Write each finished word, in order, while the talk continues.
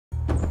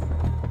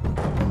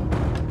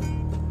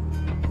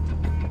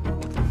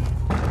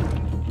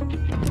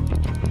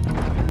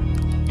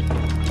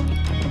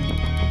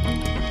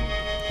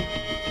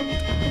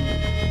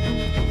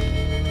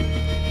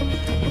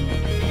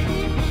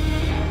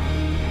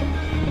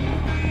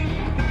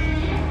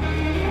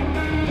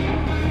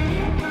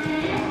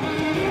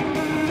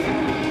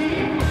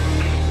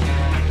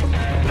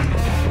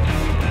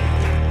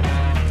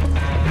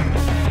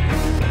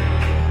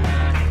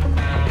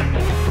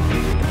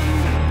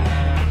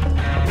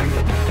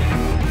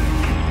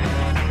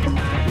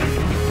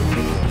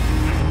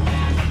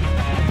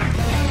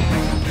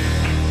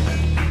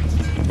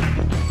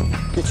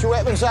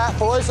guns out,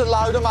 boys, and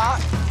load them up.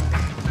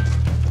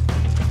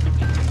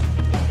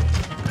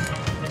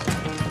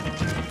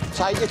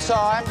 Take your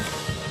time.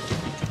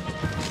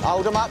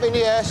 Hold them up in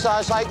the air so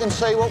as they can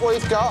see what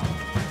we've got.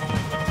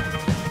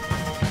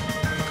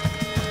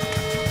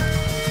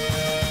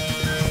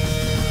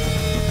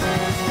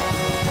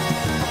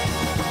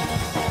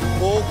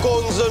 All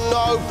guns and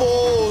no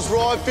balls,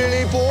 right,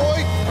 Billy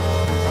boy?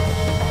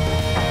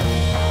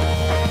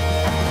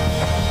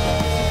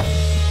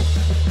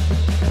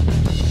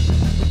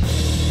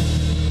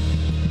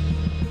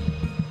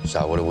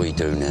 So what do we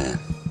do now?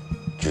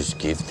 Just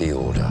give the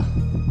order.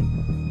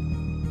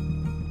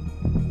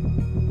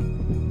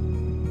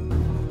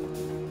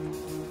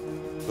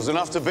 Doesn't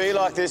have to be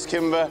like this,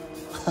 Kimber.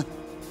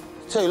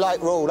 Too late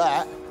for all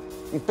that.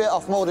 You bit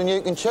off more than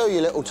you can chew,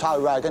 you little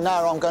toe rag, and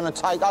now I'm going to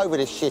take over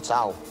this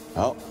shithole.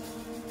 Oh.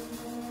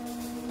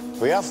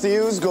 We have to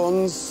use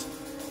guns.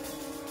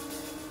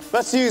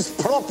 Let's use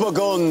proper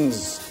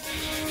guns.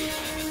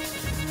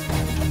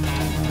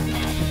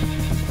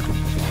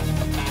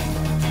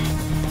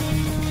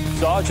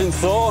 Sergeant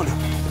Thorne,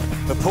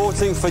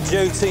 reporting for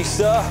duty,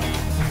 sir.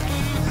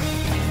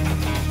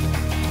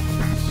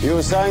 You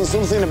were saying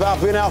something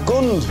about being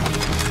outgunned.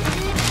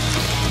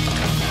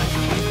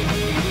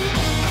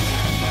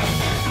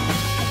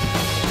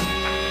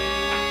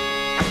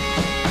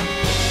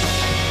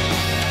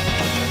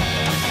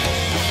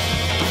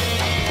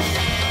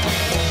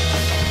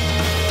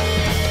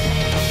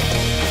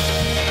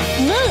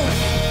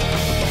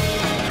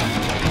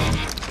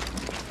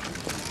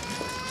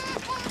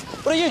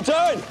 What are you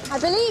doing? I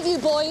believe you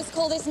boys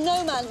call this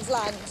no man's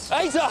land.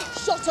 Ada!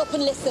 Shut up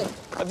and listen.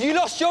 Have you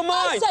lost your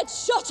mind? I said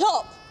shut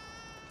up!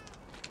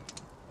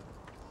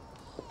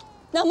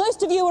 Now,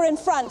 most of you are in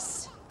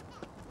France,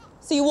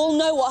 so you all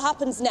know what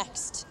happens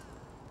next.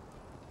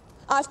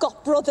 I've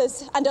got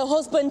brothers and a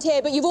husband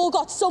here, but you've all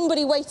got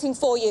somebody waiting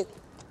for you.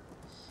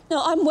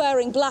 Now, I'm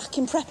wearing black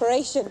in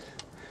preparation.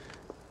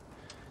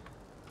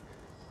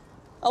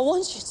 I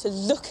want you to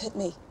look at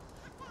me.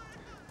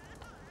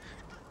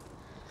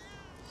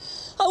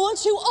 I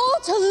want you all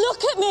to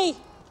look at me.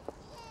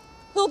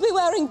 Who'll be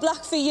wearing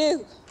black for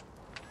you?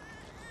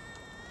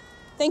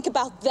 Think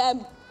about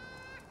them.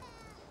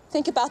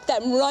 Think about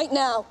them right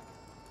now.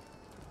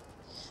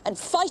 And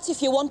fight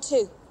if you want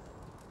to.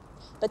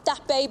 But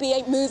that baby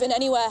ain't moving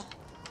anywhere.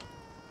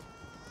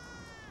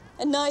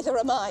 And neither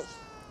am I.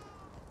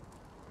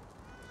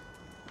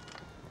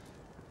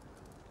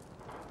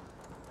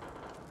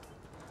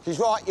 She's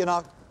right, you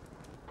know.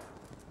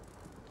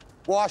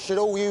 Why should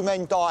all you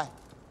men die?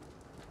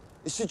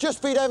 It should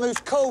just be them who's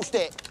caused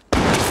it.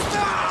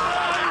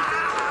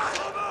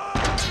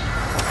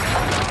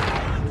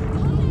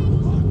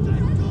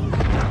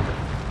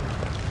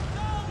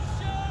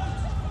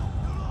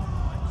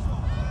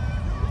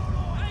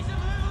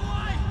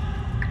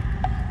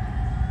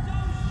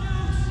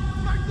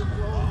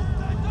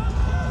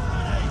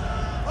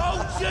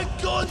 Hold your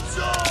guns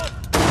up!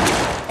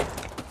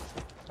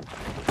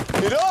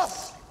 Enough!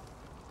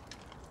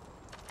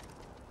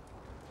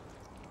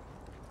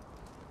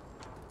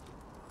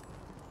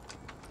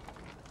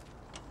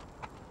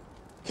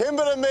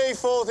 Kimber and me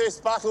fought this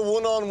battle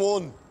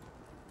one-on-one.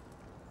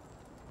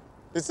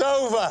 It's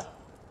over.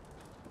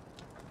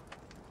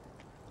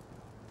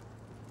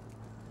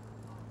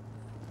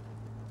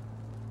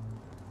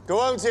 Go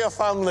home to your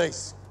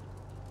families.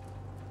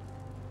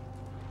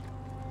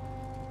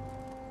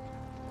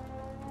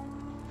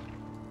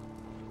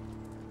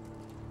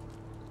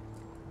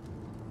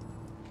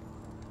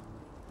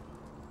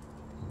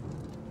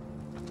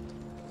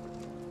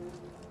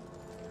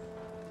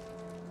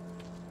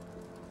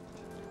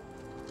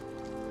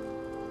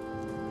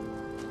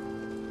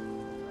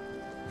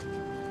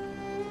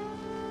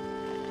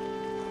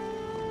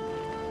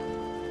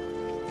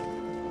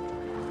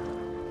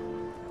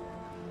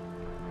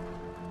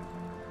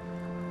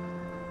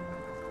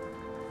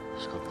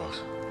 It's good, boss.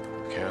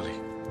 Curly,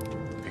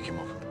 pick him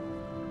up.